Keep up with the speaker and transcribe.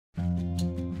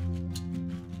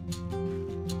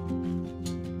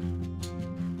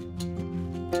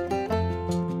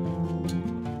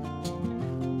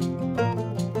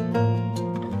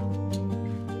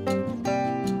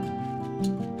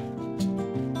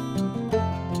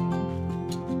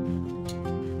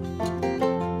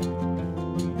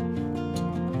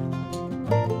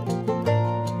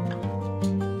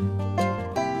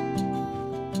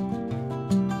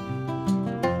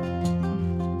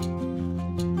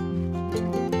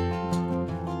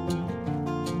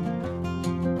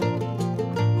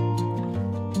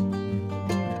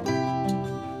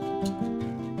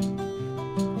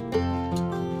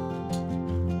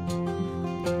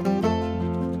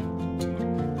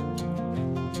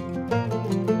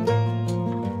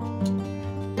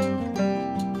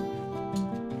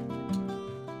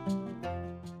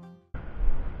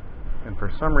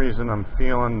some reason I'm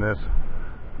feeling this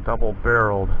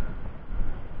double-barreled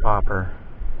popper.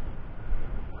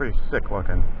 Pretty sick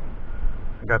looking.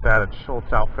 I got that at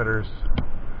Schultz Outfitters.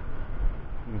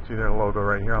 You can see their logo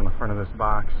right here on the front of this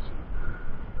box.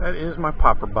 That is my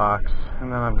popper box,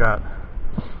 and then I've got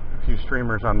a few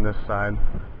streamers on this side.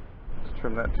 Let's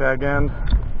trim that tag end,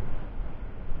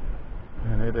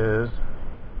 and it is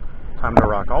time to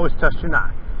rock. Always test your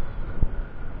knots.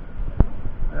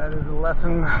 That is a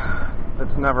lesson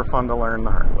that's never fun to learn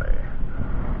the hard way.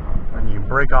 When you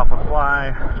break off a fly,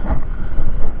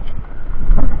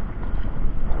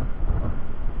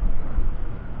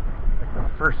 like the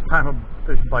first time a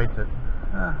fish bites it,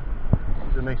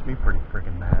 it makes me pretty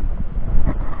freaking mad.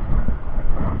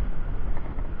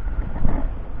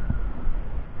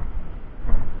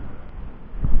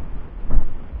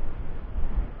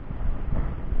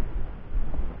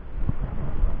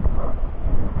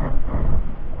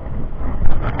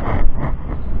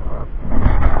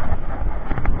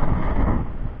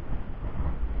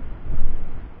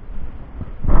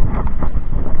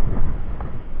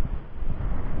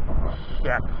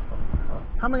 Shit.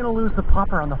 How am I going to lose the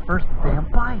popper on the first damn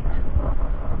bite?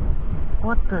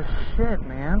 What the shit,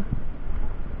 man?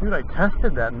 Dude, I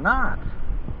tested that knot.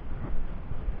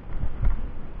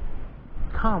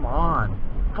 Come on.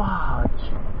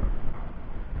 Fudge.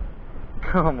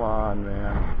 Come on,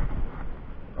 man.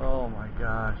 Oh my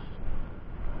gosh.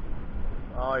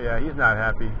 Oh yeah, he's not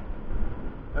happy.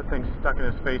 That thing's stuck in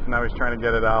his face and now he's trying to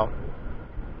get it out.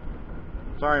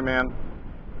 Sorry, man.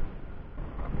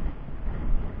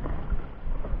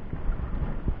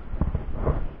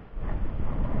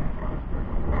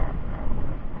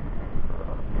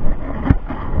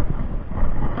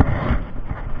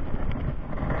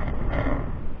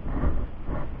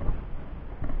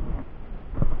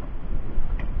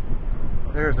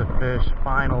 There's a fish,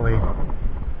 finally.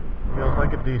 Feels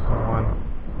like a decent one.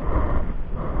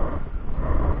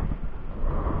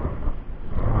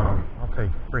 Wow, I'll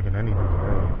take freaking anything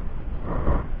today.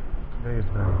 Today's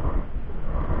been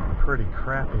pretty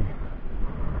crappy.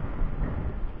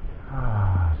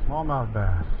 Smallmouth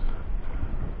bass.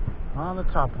 On the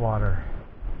top water.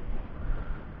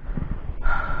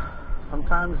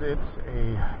 Sometimes it's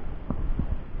a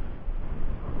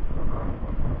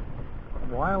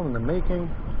while in the making.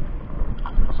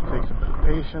 Just takes a bit of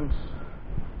patience.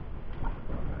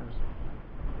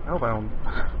 I hope I don't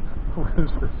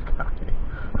lose this guy.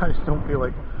 I just don't feel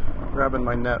like grabbing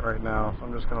my net right now, so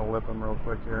I'm just going to lip him real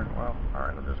quick here. Well,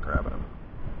 alright, I'm just grabbing him.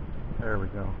 There we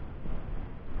go.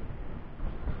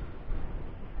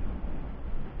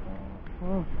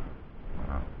 Oh,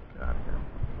 get out of here.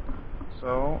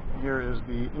 So, here is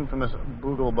the infamous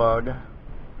Boogle Bug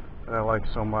that I like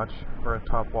so much for a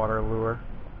topwater lure.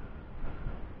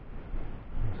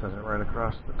 It says it right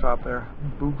across the top there.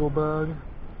 Boogle Bug.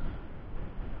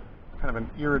 Kind of an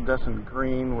iridescent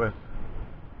green with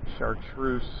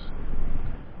chartreuse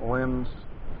limbs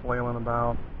flailing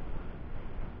about.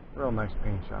 Real nice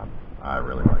paint job. I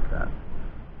really like that.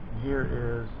 Here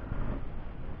is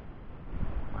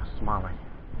my smalley.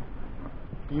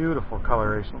 Beautiful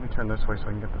coloration. Let me turn this way so I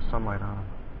can get the sunlight on him.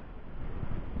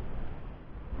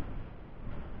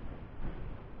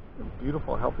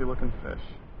 Beautiful, healthy looking fish.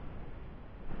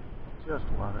 Just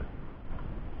love it.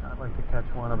 I'd like to catch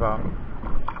one about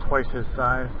twice his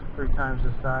size, 3 times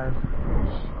his size.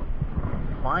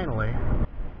 Finally.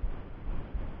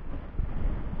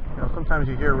 You know, sometimes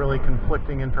you hear really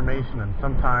conflicting information, and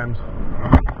sometimes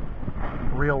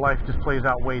real life just plays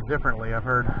out way differently. I've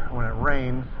heard when it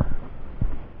rains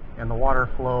and the water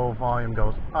flow volume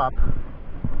goes up,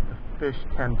 the fish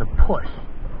tend to push.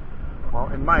 Well,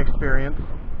 in my experience,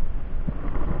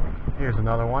 here's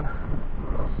another one.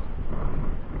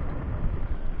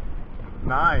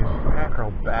 Nice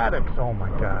acrobatics. Oh my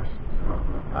gosh.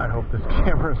 I hope this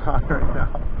camera's on right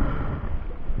now.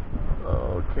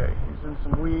 Okay, he's in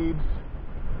some weeds.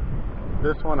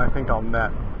 This one I think I'll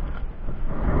net.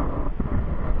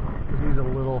 He's a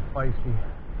little feisty.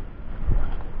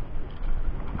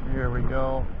 Here we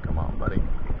go. Come on, buddy.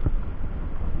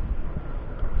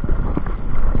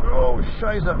 Oh,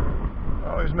 shiza.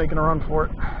 Oh, he's making a run for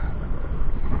it.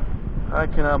 I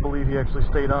cannot believe he actually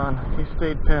stayed on. He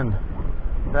stayed pinned.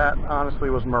 That honestly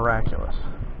was miraculous.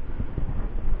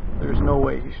 There's no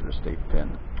way he should have stayed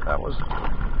pinned. That was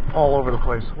all over the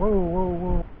place. Whoa,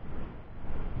 whoa,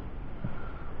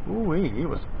 whoa. Ooh, he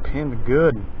was pinned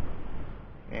good.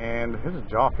 And his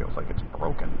jaw feels like it's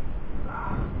broken.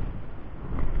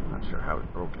 Not sure how he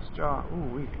broke his jaw.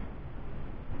 Ooh,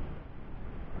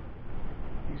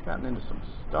 he's gotten into some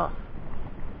stuff.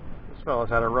 This fella's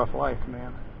had a rough life,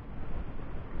 man.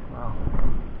 Wow.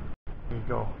 There you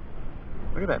go.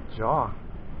 Look at that jaw.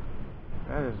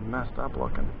 That is messed up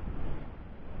looking.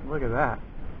 Look at that.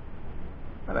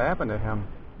 What happened to him?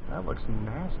 That looks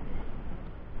nasty.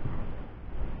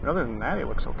 Other than that, he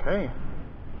looks okay.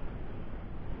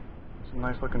 It's a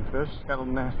nice looking fish. He's got a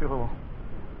nasty little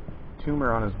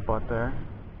tumor on his butt there.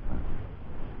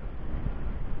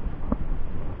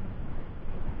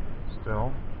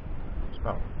 Still, it's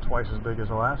about twice as big as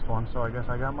the last one, so I guess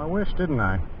I got my wish, didn't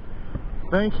I?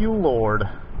 Thank you, Lord.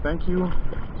 Thank you,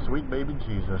 sweet baby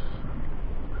Jesus.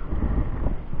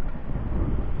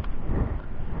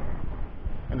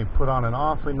 And he put on an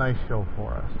awfully nice show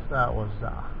for us. That was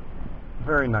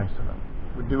very nice of him.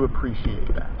 We do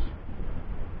appreciate that.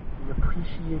 We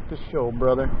appreciate the show,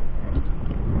 brother.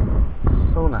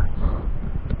 So nice.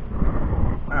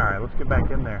 Alright, let's get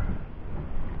back in there.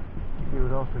 See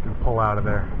what else we can pull out of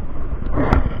there.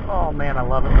 Oh man, I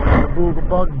love it when the Boogle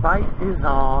Bug bite is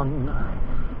on.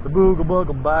 The Boogle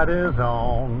Bug bite is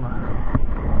on.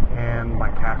 And my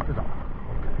cast is off.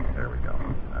 Okay, there we go.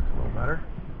 That's a little better.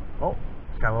 Oh,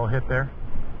 it's got a little hit there.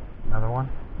 Another one.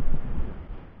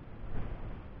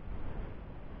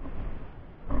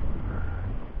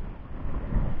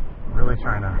 Really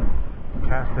trying to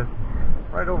cast it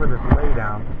right over this lay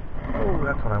down. Oh,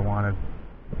 that's what I wanted.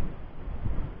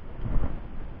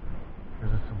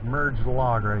 There's a submerged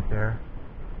log right there.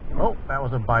 Oh, that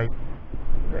was a bite.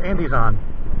 The Andy's on.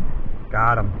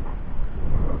 Got him.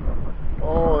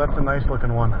 Oh, that's a nice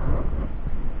looking one.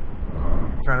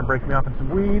 Trying to break me up in some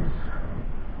weeds.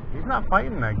 He's not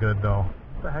fighting that good though.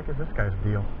 What the heck is this guy's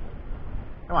deal?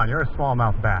 Come on, you're a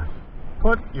smallmouth bass.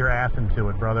 Put your ass into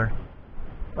it, brother.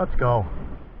 Let's go.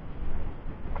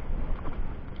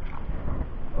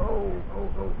 Oh.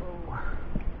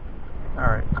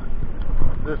 Alright.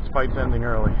 This fight's ending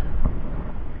early.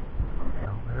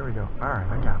 Oh, there we go. Alright,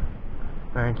 I got him.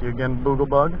 Thank you again, Boogle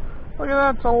Bug. Look at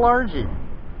that, it's a largie.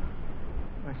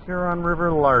 A Huron River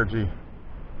largie.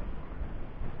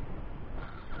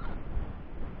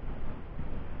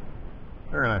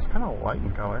 Very nice. Kind of light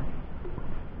in color.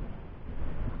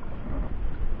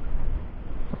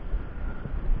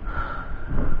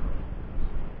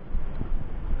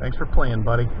 Thanks for playing,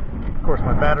 buddy. Of course,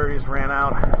 my batteries ran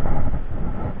out.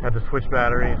 Had to switch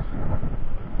batteries.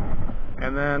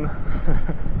 And then,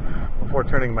 before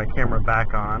turning my camera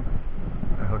back on,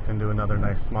 I hooked into another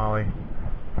nice smallie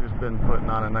who's been putting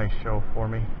on a nice show for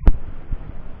me.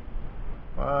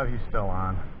 But he's still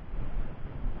on.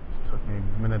 Just took me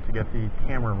a minute to get the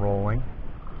camera rolling.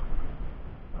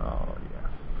 Oh, yes.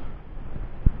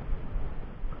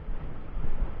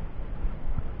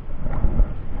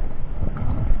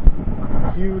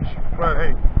 Huge, but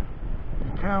hey,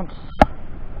 it counts.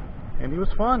 And he was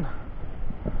fun.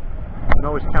 You can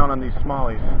always count on these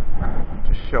smallies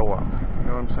to show up. You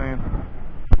know what I'm saying?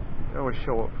 They always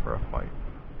show up for a fight.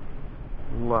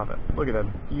 Love it. Look at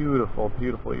that beautiful,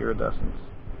 beautiful iridescence.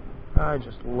 I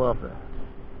just love that.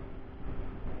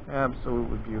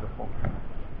 Absolutely beautiful.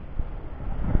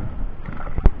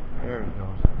 There he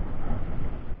goes.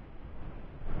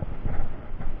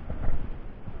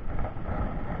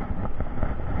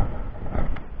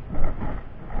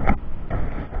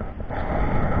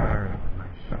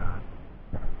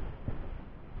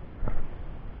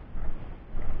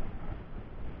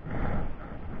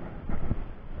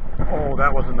 Oh,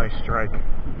 that was a nice strike.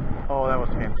 Oh, that was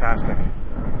fantastic.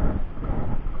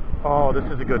 Oh, this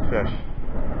is a good fish.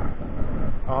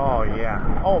 Oh,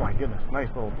 yeah. Oh, my goodness. Nice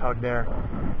little tug there.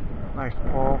 Nice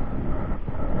pull.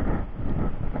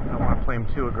 I don't want to play him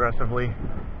too aggressively,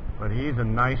 but he's a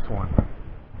nice one.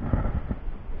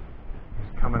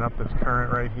 He's coming up this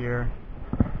current right here.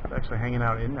 It's actually hanging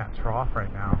out in that trough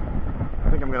right now. I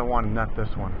think I'm going to want to net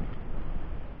this one.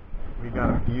 We got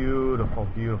a beautiful,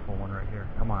 beautiful one right here.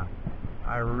 Come on.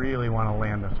 I really want to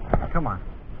land this one. Come on.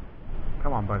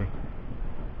 Come on, buddy.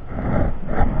 Oh,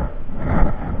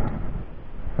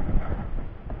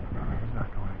 he's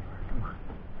not going anywhere. Come on.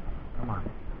 Come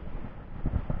on.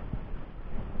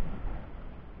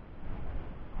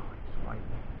 Oh, he's fighting.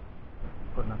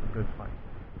 Putting up a good fight.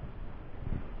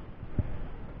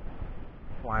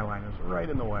 Fly line is right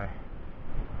in the way.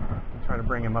 I'll try to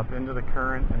bring him up into the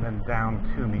current and then down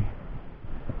to me.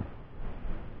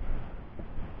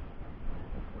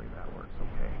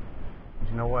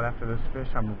 You know what, after this fish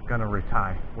I'm gonna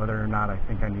retie, whether or not I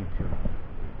think I need to.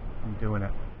 I'm doing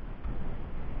it.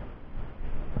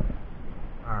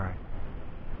 Alright.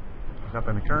 He's up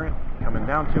in the current, coming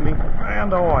down to me,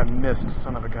 and oh, I missed,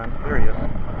 son of a gun. There he is.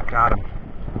 Got him.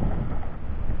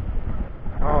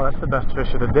 Oh, that's the best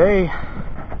fish of the day.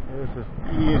 This is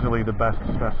easily the best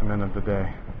specimen of the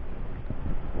day.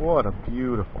 What a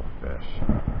beautiful fish.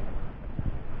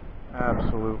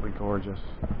 Absolutely gorgeous.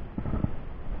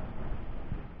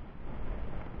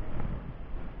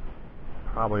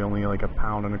 Probably only like 1.25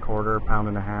 pounds, 1.5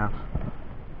 pounds.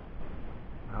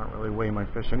 I don't really weigh my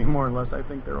fish anymore unless I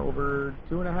think they're over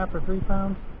 2.5 or 3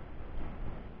 pounds.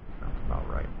 Sounds about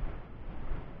right.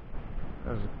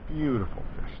 That was a beautiful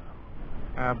fish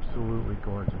though. Absolutely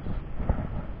gorgeous.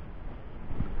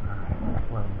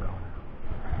 Alright, let him go.